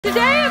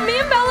Today, me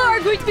and Bella are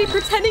going to be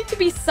pretending to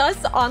be sus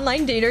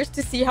online daters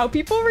to see how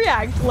people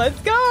react.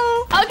 Let's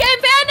go. Okay,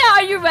 Panda,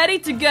 are you ready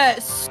to get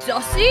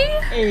sussy?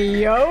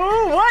 Hey,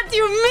 yo, what do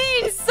you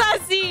mean,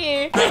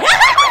 sussy?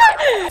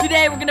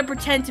 Today, we're gonna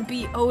pretend to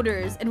be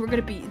ODERS, and we're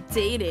gonna be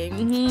dating.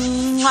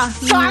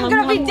 So I'm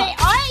gonna be dating.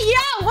 Oh,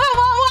 yeah,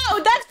 whoa.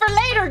 That's for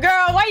later,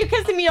 girl. Why are you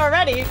kissing me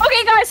already?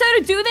 Okay, guys, so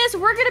to do this,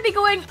 we're gonna be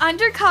going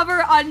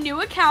undercover on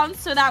new accounts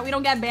so that we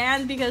don't get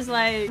banned because,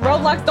 like...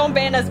 Roblox, don't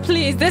ban us,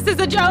 please. This is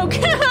a joke.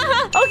 Okay,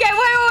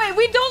 wait.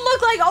 We don't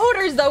look like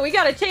ODERS, though. We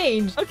gotta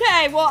change.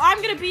 Okay, well,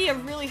 I'm gonna be a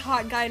really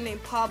hot guy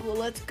named Pablo.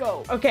 Let's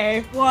go.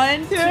 Okay.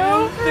 1, 2,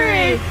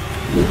 3.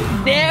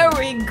 There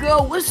we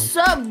go. What's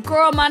up,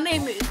 girl? My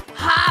name is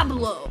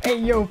Pablo. Hey,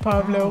 yo,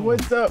 Pablo.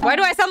 What's up? Why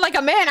do I sound like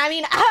a man? I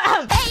mean,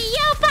 Hey,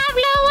 yo,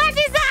 Pablo. What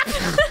is up?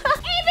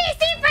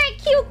 ABC for a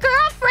cute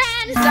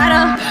girlfriend. Is that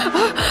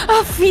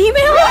a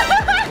female?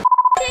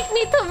 Take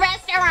me to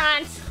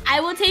restaurants. I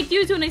will take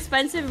you to an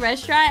expensive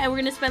restaurant and we're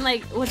gonna spend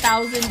like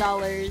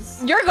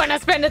 $1,000. You're gonna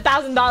spend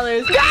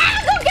 $1,000.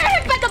 Ah, don't get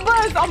hit by the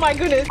bus. Oh my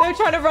goodness. They're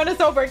trying to run us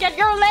over. Get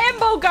your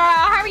Lambo, girl.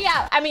 Hurry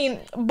up. I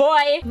mean,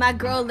 boy. My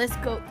girl, let's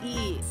go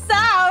eat. So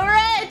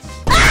rich.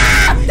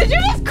 Ah! Did you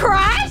just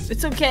crash?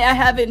 It's okay, I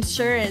have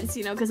insurance,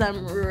 you know, because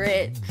I'm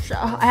rich.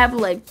 I have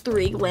like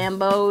 3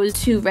 Lambos,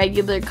 2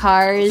 regular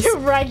cars. 2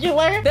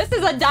 regular? This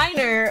is a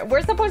diner.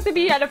 We're supposed to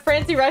be at a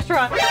fancy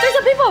restaurant. There's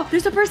some people.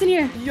 There's a person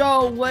here.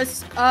 Yo,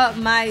 what's up,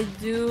 my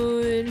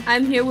dude?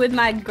 I'm here with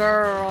my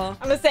girl.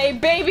 I'm gonna say,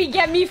 baby,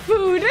 get me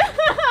food.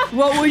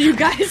 What would you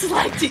guys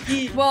like to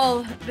eat?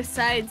 Well,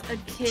 besides a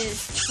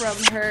kiss from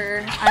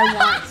her, I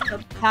want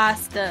a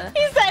pasta.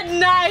 He said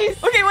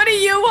nice. Okay, what do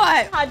you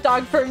want? Hot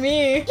dog for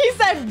me. He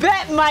said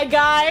bet, my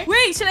guy.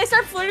 Wait, should I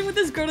start flirting with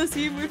this girl to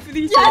see if we're for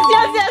these?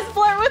 Yes.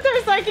 Flirt with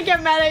her so I can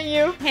get mad at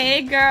you.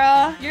 Hey,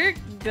 girl. You're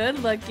good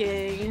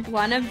looking.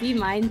 Wanna be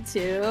mine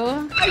too?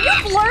 Are you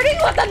flirting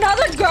with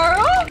another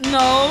girl?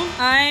 No,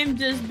 I'm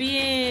just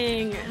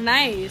being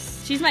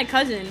nice. She's my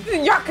cousin.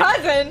 Your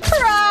cousin?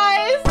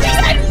 Surprise! She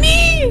said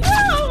me!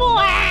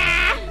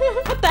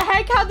 What the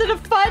heck? How did a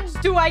fudge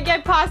do I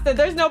get pasta?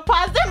 There's no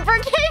pasta in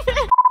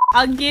Brookhaven.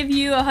 I'll give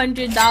you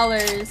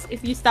 $100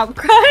 if you stop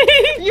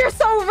crying. You're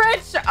so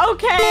rich.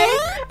 Okay.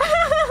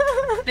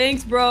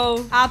 Thanks,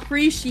 bro. I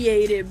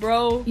appreciate it,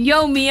 bro.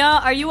 Yo,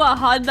 Mia, are you a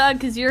hot dog?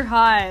 Because you're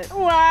hot.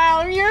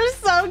 Wow, you're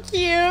so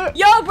cute.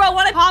 Yo, bro,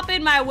 want to hop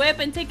in my whip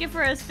and take it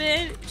for a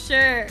spin?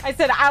 Sure. I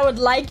said I would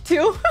like to.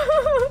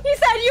 He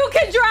said you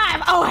can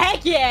drive. Oh,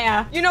 heck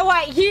yeah. You know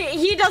what?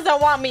 He doesn't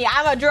want me.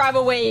 I'm going to drive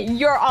away.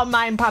 You're all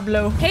mine,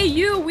 Pablo. Hey,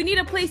 you. We need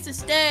a place to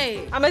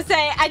stay. I'm going to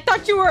say, I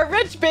thought you were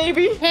rich,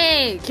 baby.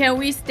 Hey, can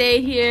we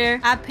stay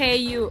here? I pay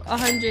you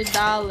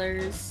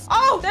 $100.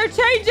 Oh, they're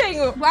changing.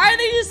 Why are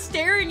they just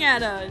staring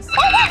at us?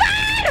 Oh my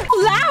God!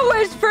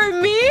 Flowers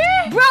for me?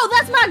 Bro,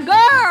 that's my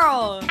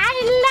girl.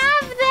 I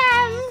love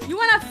them. You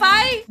want to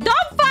fight?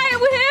 Don't fight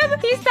with him.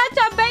 He's such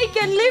a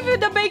bacon. Leave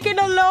the bacon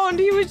alone.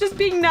 He was just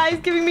being nice,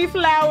 giving me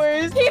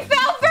flowers. He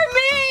fell for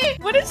me.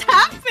 What is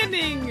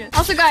happening?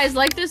 Also, guys,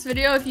 like this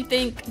video if you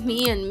think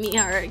me and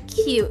Mia are a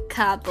cute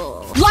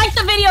couple. Like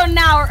the video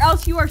now or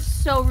else you are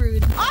so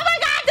rude. Oh my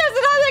God, there's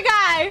another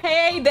guy.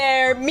 Hey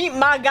there, meet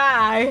my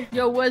guy.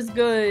 Yo, what's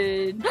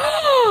good?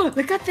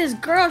 Look at this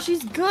girl.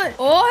 She's good.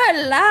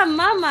 Hola,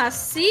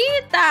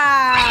 mamacita.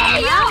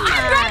 Hey, yo,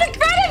 I'm right in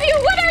front of you.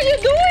 What are you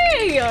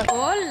doing?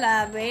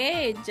 Hola,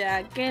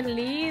 bella. Que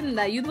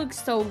linda. You look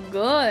so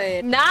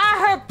good.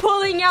 Not her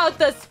pulling out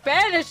the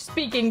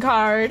Spanish-speaking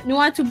card. You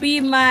want to be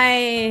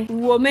my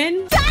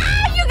woman?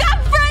 Ah, you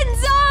got friend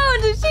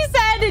zoned. She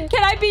said,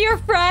 can I be your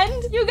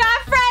friend? You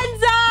got friend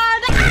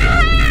zoned.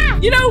 Ah!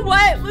 You know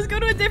what? Let's go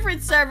to a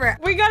different server.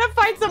 We gotta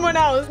find someone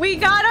else. We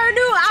got our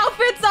new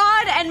outfits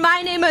on, and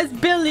my name is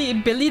Billy.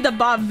 Billy the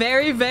Bob.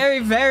 Very, very,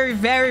 very,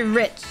 very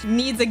rich.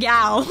 Needs a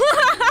gal.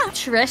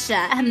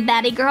 Trisha, I'm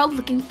baddie girl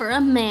looking for a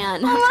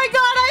man. Oh my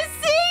God, I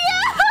see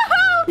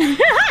you.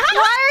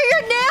 Why are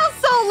your nails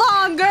so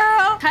long,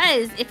 girl?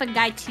 Because if a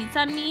guy cheats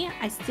on me,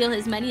 I steal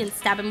his money and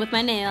stab him with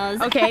my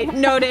nails. Okay,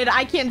 noted.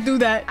 I can't do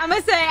that. I'm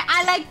gonna say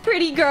I like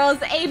pretty girls,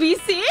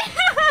 ABC.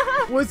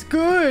 What's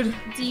good?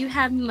 Do you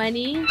have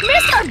money?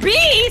 Mr.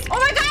 Beast! Oh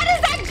my God,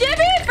 is that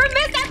Jimmy from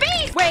Mr.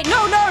 Beast? Wait,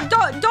 no,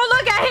 don't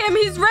look at him.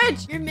 He's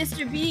rich. You're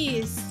Mr.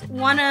 Beast.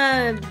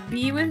 Wanna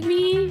be with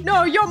me?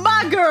 No, you're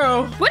my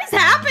girl. What is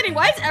happening?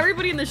 Why is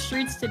everybody in the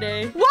streets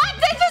today? What?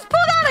 They just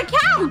pulled out a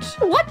couch.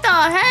 What the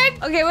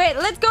heck? Okay, wait.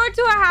 Let's go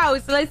to a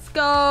house. Let's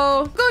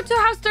go to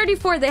house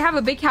 34. They have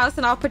a big house,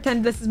 and I'll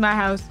pretend this is my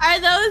house. Are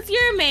those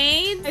your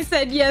maids? I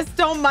said yes.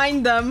 Don't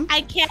mind them.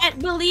 I can't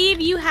believe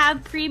you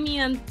have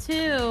premium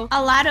too.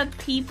 A lot of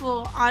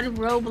people on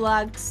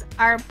Roblox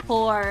are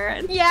poor.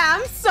 Yeah,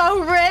 I'm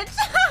so rich.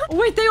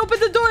 Wait, they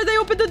opened the door. They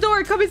opened the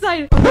door. Come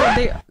inside. Oh,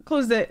 they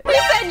closed it. He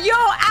said, yo,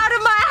 out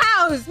of my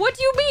house. What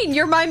do you mean?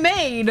 You're my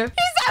maid.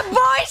 He said,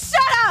 boy,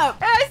 shut up.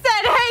 And I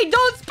said, hey,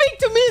 don't speak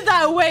to me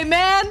that way,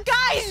 man.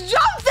 Guys,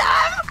 jump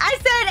them. I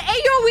said, hey,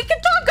 yo, we can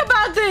talk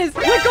about this.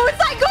 Wait, go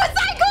inside. Go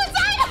inside. Go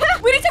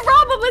inside. We need to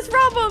rob him. Let's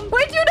rob him.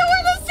 Wait, do you know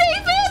where the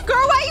safe is?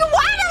 Girl, why you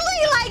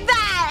whining like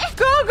that?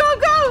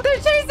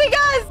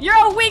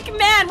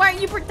 man. Why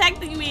aren't you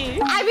protecting me?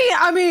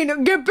 I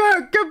mean, get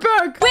back, get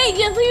back. Wait,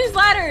 you have to use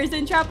ladders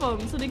and trap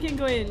them so they can't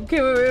go in.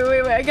 Okay,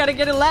 wait. I gotta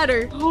get a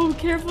ladder. Oh,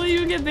 careful,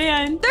 you get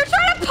banned. They're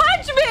trying to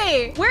punch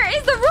me. Where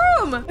is the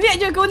room?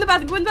 Yeah, go in the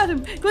bathroom. Go in the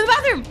bathroom. Go in the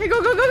bathroom. Okay,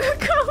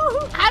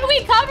 go. How do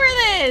we cover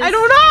this? I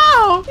don't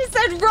know. He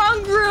said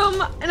wrong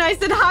room, and I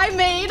said hi,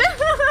 maid.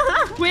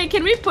 Wait,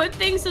 can we put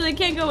things so they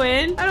can't go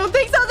in? I don't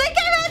think so. They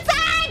came inside.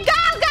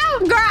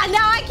 Go. Girl,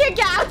 now I can't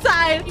get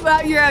outside.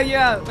 You're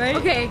out, right?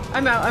 Okay,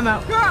 I'm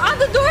out. Girl,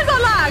 the door's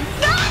unlocked.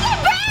 No, they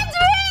banned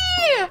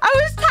me. I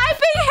was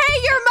typing, hey,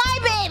 you're my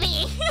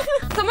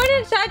baby. Someone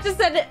in chat just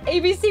said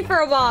ABC for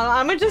a while.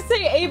 I'm gonna just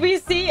say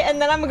ABC,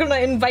 and then I'm gonna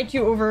invite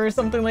you over or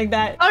something like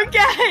that.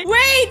 Okay.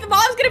 Wait, the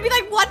mom's gonna be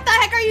like, what the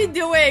heck are you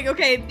doing?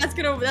 Okay, that's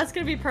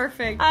gonna be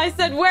perfect. I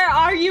said, where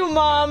are you,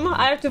 Mom?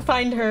 I have to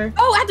find her.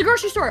 Oh, at the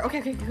grocery store. Okay,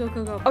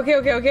 go.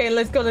 Okay,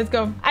 let's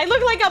go. I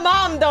look like a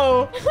mom,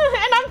 though.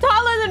 And I'm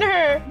taller than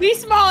her. Be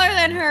smaller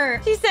than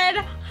her. She said,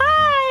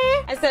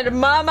 hi. I said,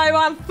 Mom, I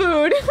want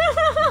food.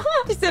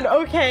 She said,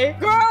 okay.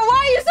 Girl, why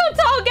are you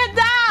so tall? Get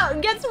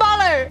down. Get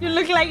smaller. You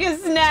look like a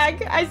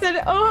snack. I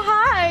said, oh,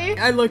 hi.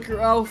 I like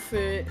your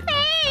outfit.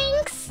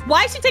 Thanks.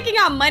 Why is she taking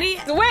out money?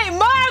 Wait,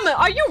 Mom,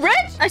 are you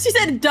rich? And she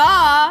said,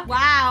 duh.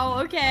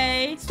 Wow,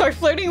 okay. Start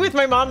flirting with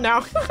my mom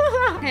now.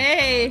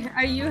 Hey,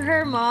 are you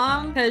her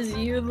mom? Because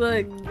you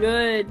look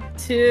good,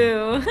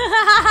 too.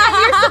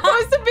 You're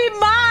supposed to be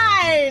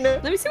mine.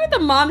 Let me see what the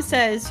mom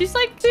says. She's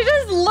like, she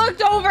just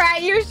looked over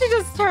at you. She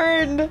just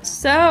turned.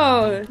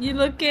 So, you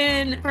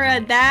looking for a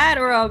dad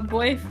or a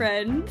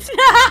boyfriend?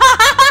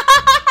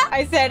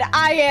 I said,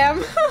 I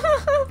am.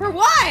 For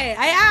what?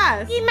 I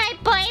asked. He's my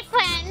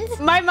boyfriend.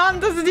 My mom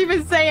doesn't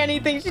even say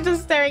anything. She's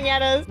just staring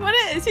at us.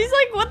 She's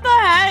like, what the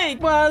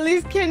heck? Well, at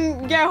least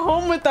can get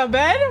home with a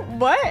bed?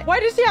 What? Why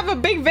does she have a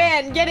big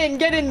van? Get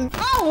in.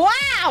 Oh,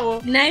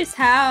 wow. Nice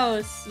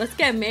house. Let's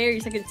get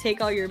married so I can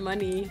take all your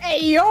money. Hey,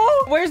 yo.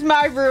 Where's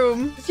my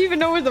room? Does she even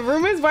know where the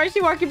room is? Why is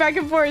she walking back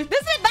and forth?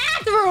 This is a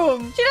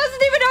bathroom. She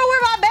doesn't even know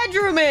where my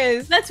bedroom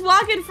is. Let's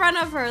walk in front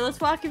of her. Let's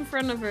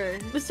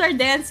start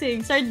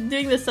dancing. Start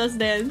doing the sus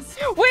dance.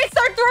 Wait,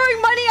 start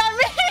throwing money at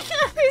me.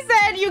 He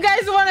said, you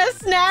guys want a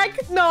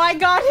snack? No, I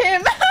got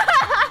him.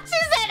 She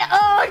said,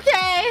 oh,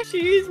 okay.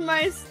 She's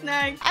my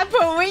snack. I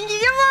put winky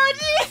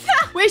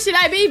emojis. Wait, should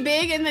I be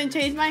big and then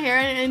change my hair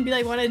and be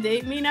like, want to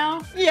date me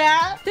now?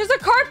 Yeah. There's a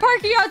car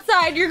parking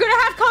outside. You're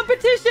gonna have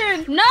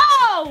competition.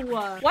 No!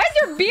 Why is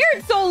your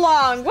beard so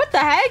long? What the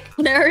heck?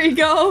 There we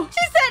go.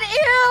 She said,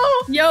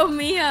 ew. Yo,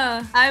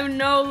 Mia, I'm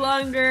no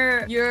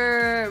longer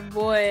your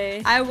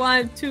boy. I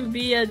want to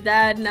be a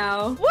dad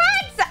now. What?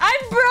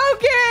 I'm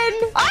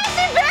broken. I she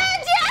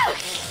banned you.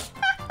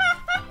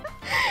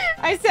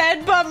 I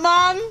said, but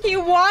Mom, he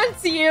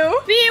wants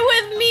you. Be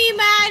with me,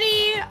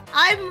 Maddie.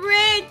 I'm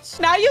rich.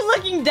 Now you're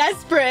looking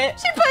desperate.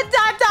 She put ...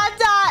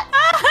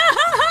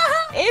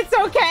 It's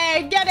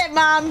okay. Get it,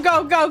 Mom.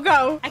 Go.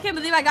 I can't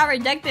believe I got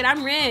rejected.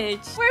 I'm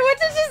rich. Wait, what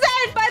did she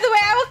say? By the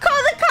way, I will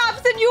call the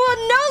cops and you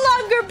will no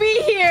longer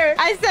be here.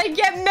 I said,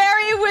 get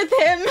married with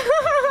him.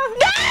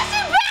 No,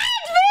 she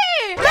banned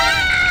me.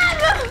 Mom!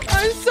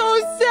 I'm so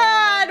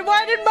sad.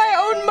 Why did my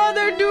own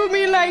mother do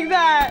me like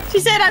that? She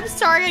said, I'm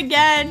sorry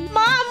again.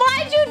 Mom,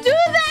 why'd you do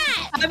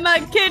that? I'm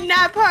gonna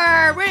kidnap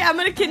her. Wait, I'm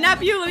gonna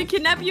kidnap you. Let me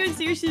kidnap you and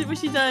see what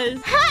she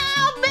does.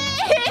 Help me!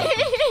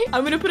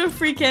 I'm gonna put a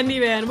free candy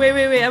van. Wait.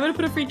 I'm gonna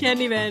put a free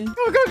candy van. Go.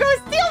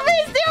 Steal me.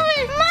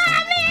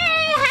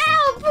 Mommy,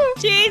 help.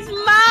 She's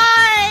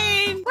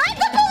mine. Where's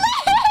the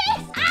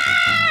police?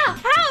 Ah!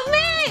 Help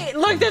me.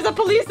 Look, there's a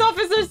police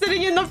officer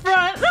sitting in the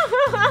front.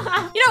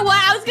 You know what?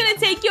 I was gonna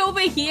take you over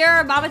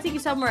here, but I'm gonna take you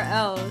somewhere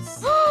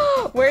else.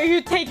 Where are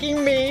you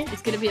taking me?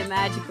 It's gonna be a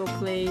magical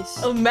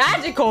place. A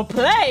magical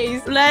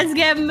place? Let's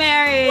get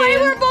married. Wait,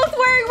 we're both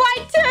wearing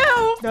white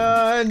too.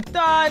 Dun,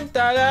 dun,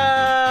 dun,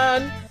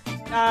 dun.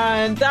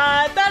 Dun,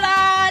 dun, dun,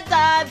 dun,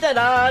 dun,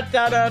 dun,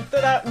 dun, dun,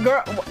 dun.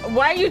 Girl,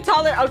 why are you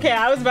taller? Okay,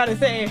 I was about to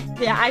say,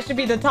 yeah, I should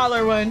be the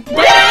taller one.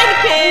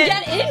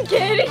 Get in,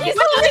 kid. He's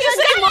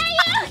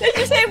Did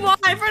you say "wah"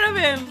 in front of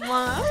him?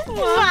 Wah.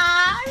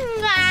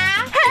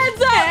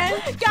 Hands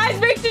up! Guys,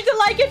 make sure to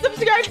like and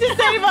subscribe to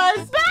save us.